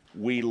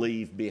we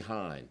leave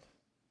behind.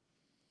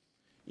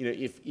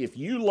 If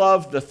you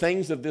love the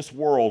things of this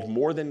world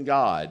more than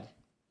God,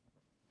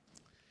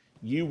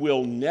 you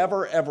will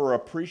never ever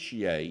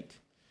appreciate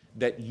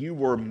that you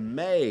were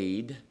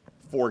made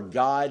for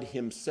God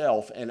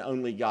Himself, and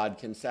only God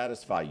can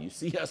satisfy you.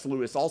 C.S.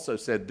 Lewis also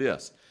said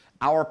this,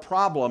 our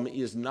problem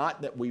is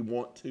not that we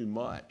want too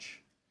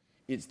much,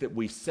 it's that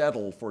we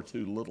settle for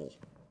too little.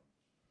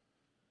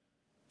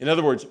 In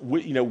other words,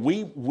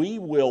 we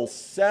will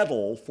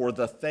settle for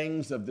the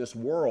things of this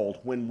world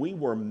when we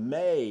were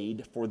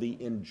made for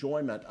the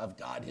enjoyment of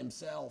God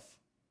Himself.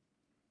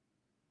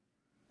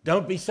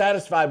 Don't be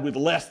satisfied with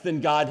less than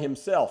God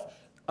Himself.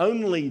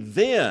 Only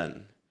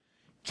then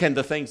can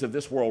the things of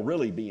this world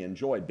really be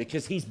enjoyed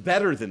because He's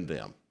better than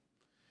them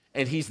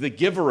and He's the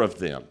giver of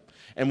them.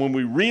 And when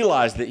we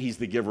realize that He's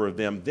the giver of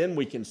them, then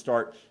we can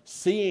start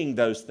seeing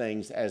those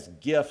things as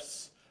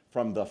gifts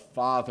from the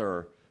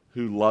Father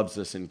who loves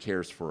us and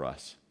cares for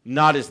us,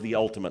 not as the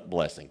ultimate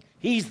blessing.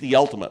 He's the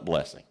ultimate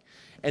blessing.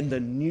 And the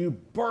new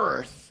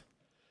birth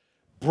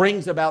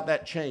brings about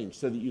that change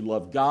so that you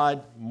love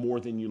God more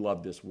than you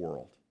love this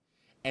world.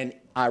 And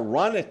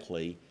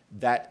ironically,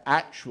 that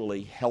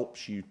actually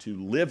helps you to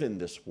live in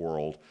this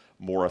world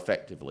more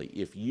effectively.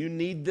 If you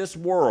need this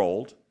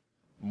world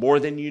more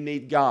than you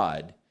need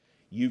God,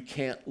 you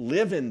can't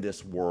live in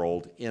this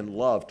world in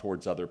love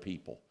towards other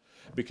people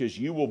because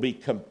you will be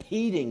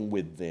competing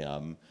with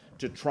them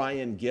to try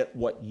and get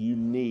what you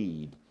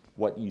need,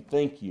 what you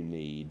think you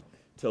need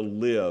to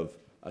live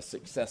a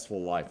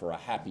successful life or a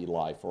happy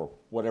life or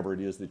whatever it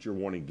is that you're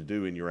wanting to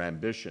do in your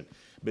ambition.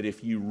 But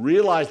if you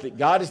realize that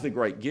God is the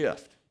great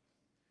gift,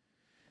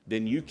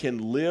 then you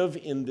can live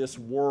in this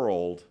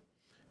world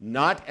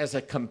not as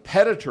a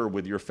competitor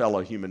with your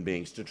fellow human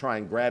beings to try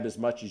and grab as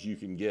much as you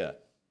can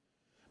get,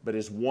 but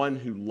as one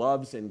who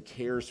loves and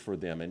cares for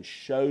them and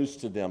shows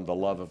to them the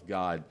love of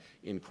God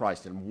in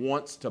Christ and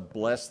wants to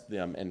bless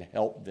them and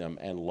help them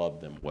and love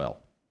them well.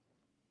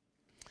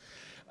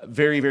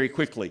 Very, very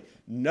quickly,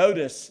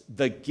 notice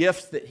the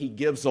gifts that He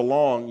gives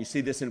along. You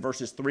see this in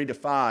verses 3 to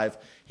 5.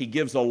 He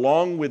gives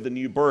along with the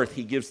new birth,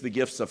 He gives the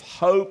gifts of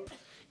hope,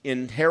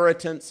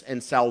 inheritance,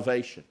 and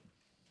salvation.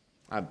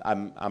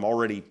 I'm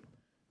already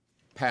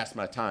past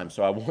my time,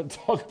 so I won't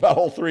talk about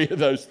all three of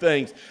those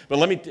things. But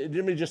let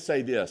me just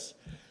say this.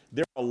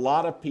 There are a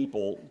lot of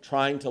people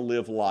trying to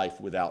live life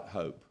without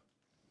hope.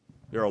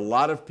 There are a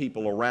lot of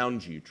people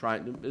around you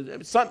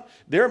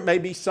there may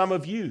be some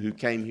of you who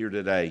came here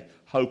today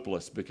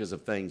hopeless because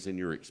of things in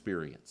your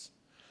experience.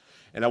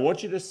 And I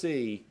want you to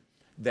see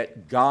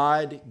that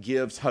God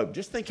gives hope.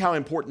 Just think how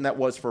important that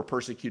was for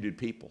persecuted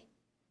people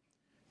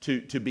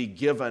to be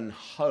given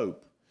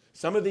hope.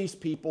 Some of these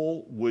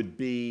people would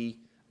be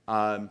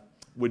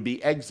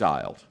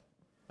exiled.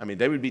 I mean,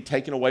 they would be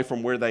taken away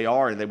from where they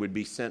are and they would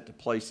be sent to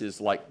places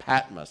like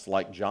Patmos,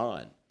 like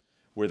John,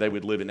 where they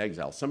would live in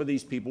exile. Some of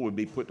these people would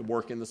be put to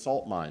work in the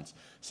salt mines.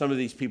 Some of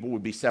these people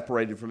would be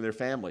separated from their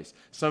families.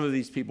 Some of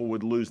these people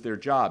would lose their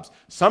jobs.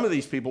 Some of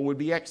these people would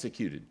be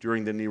executed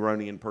during the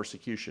Neronian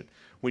persecution.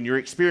 When you're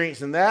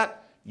experiencing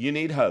that, you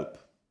need hope.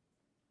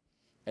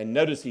 And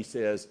notice he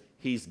says,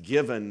 he's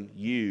given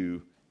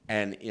you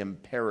an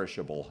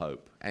imperishable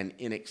hope, an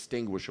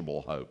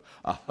inextinguishable hope,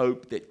 a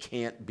hope that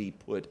can't be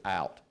put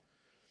out.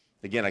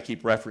 Again, I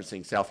keep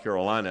referencing South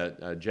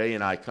Carolina. Jay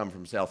and I come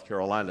from South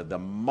Carolina. The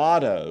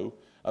motto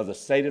of the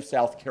state of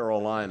South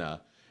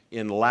Carolina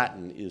in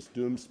Latin is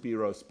Dum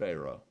Spiro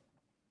Spero.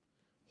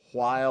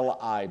 While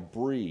I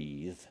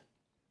breathe,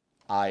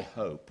 I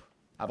hope.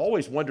 I've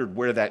always wondered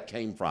where that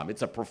came from.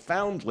 It's a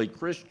profoundly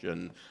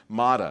Christian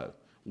motto.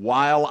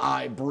 While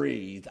I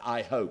breathe,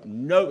 I hope.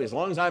 No, as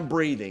long as I'm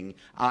breathing,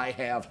 I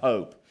have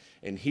hope.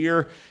 And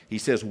here he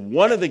says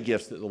one of the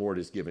gifts that the Lord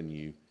has given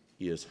you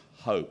is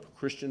hope.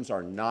 Christians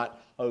are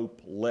not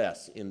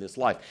hopeless in this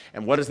life.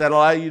 And what does that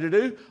allow you to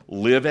do?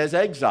 Live as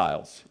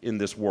exiles in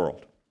this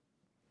world.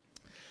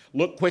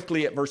 Look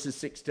quickly at verses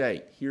 6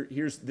 to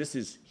 8. This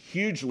is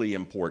hugely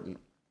important.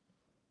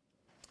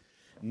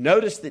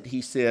 Notice that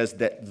he says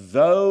that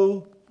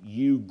though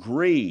you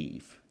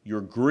grieve,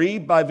 you're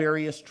grieved by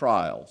various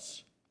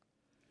trials,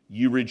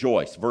 you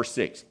rejoice. Verse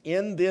 6,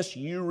 in this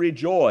you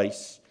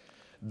rejoice,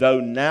 though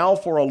now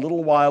for a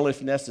little while,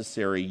 if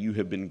necessary, you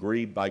have been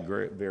grieved by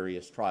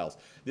various trials.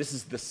 This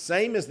is the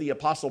same as the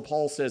Apostle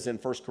Paul says in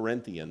 1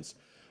 Corinthians.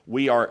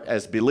 We are,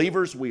 as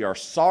believers, we are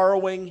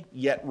sorrowing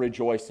yet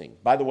rejoicing.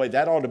 By the way,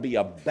 that ought to be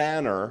a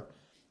banner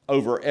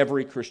over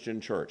every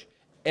Christian church.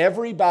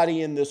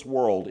 Everybody in this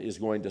world is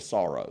going to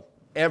sorrow.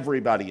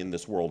 Everybody in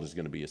this world is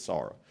going to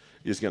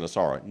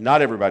sorrow.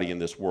 Not everybody in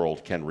this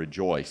world can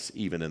rejoice,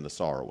 even in the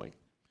sorrowing.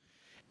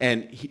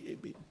 And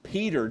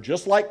Peter,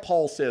 just like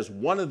Paul says,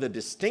 one of the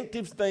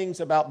distinctive things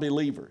about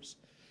believers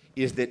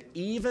is that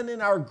even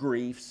in our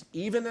griefs,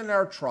 even in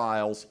our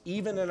trials,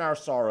 even in our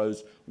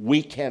sorrows,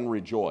 we can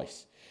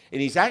rejoice. And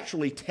he's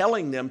actually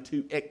telling them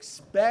to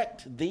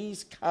expect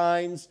these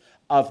kinds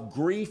of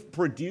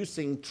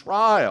grief-producing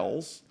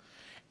trials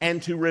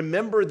and to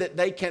remember that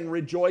they can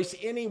rejoice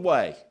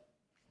anyway.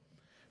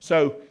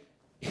 So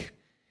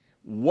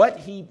what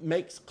he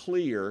makes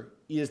clear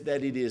is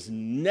that it is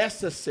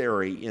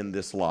necessary in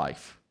this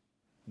life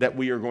that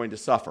we are going to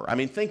suffer. I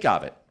mean, think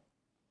of it.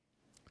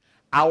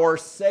 Our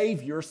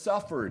Savior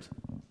suffered.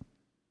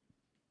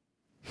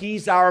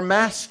 He's our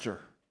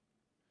master.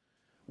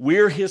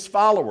 We're his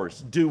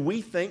followers. Do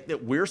we think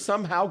that we're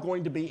somehow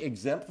going to be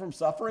exempt from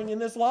suffering in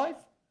this life?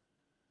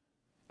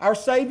 Our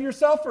Savior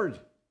suffered.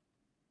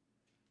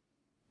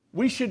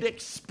 We should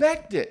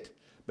expect it.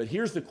 But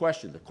here's the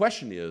question. The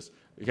question is,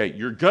 okay,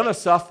 you're going to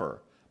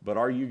suffer, but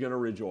are you going to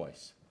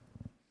rejoice?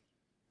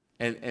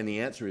 And the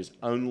answer is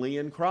only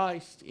in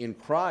Christ. In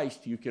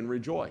Christ, you can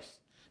rejoice.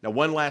 Now,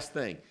 one last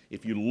thing.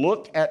 If you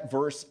look at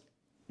verse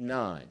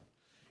 9,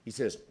 he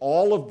says,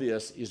 all of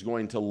this is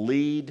going to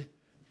lead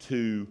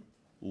to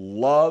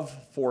love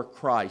for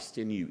Christ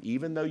in you,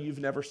 even though you've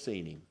never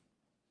seen him.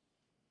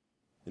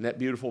 Isn't that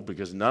beautiful?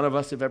 Because none of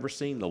us have ever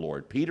seen the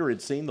Lord. Peter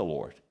had seen the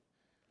Lord.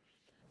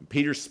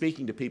 Peter's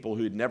speaking to people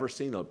who had never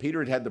seen the Lord. Peter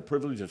had had the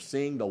privilege of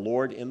seeing the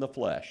Lord in the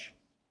flesh.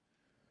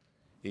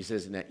 He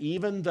says, now,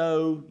 even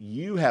though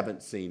you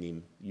haven't seen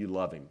him, you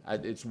love him.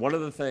 It's one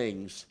of the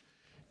things,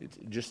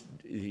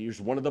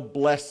 here's one of the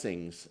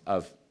blessings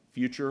of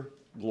future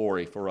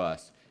glory for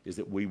us, is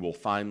that we will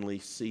finally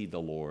see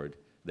the Lord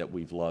that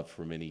we've loved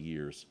for many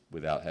years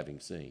without having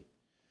seen.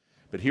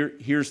 But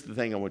here's the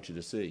thing I want you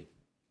to see.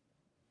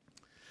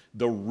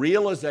 The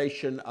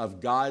realization of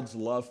God's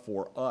love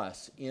for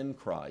us in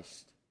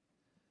Christ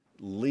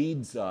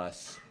leads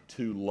us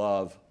to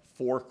love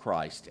for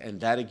Christ. And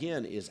that,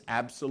 again, is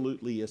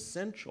absolutely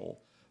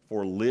essential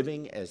for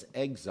living as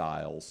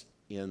exiles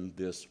in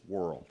this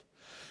world.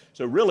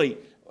 So really,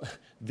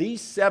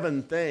 these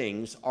 7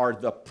 things are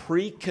the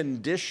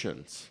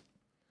preconditions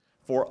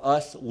for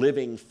us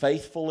living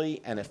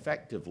faithfully and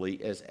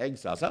effectively as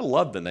exiles. I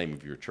love the name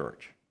of your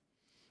church.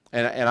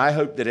 And I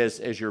hope that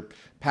as your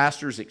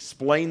pastors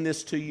explain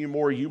this to you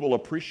more, you will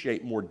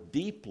appreciate more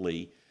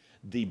deeply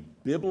the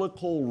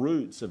biblical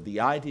roots of the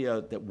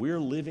idea that we're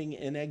living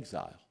in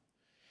exile.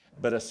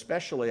 But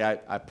especially,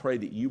 I pray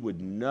that you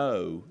would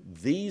know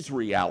these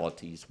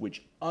realities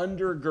which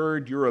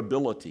undergird your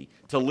ability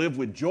to live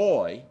with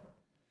joy,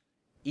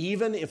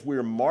 even if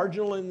we're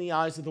marginal in the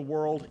eyes of the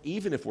world,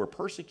 even if we're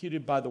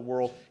persecuted by the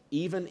world,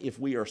 even if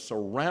we are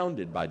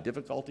surrounded by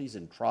difficulties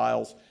and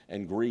trials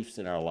and griefs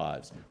in our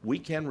lives. We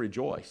can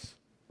rejoice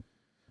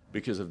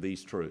because of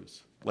these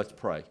truths. Let's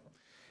pray.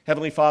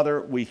 Heavenly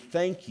Father, we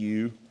thank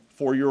you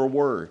for your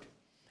word,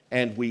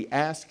 and we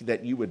ask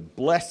that you would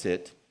bless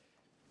it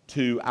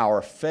to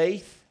our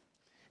faith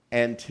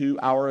and to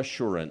our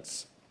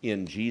assurance.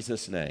 In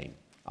Jesus' name,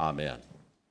 amen.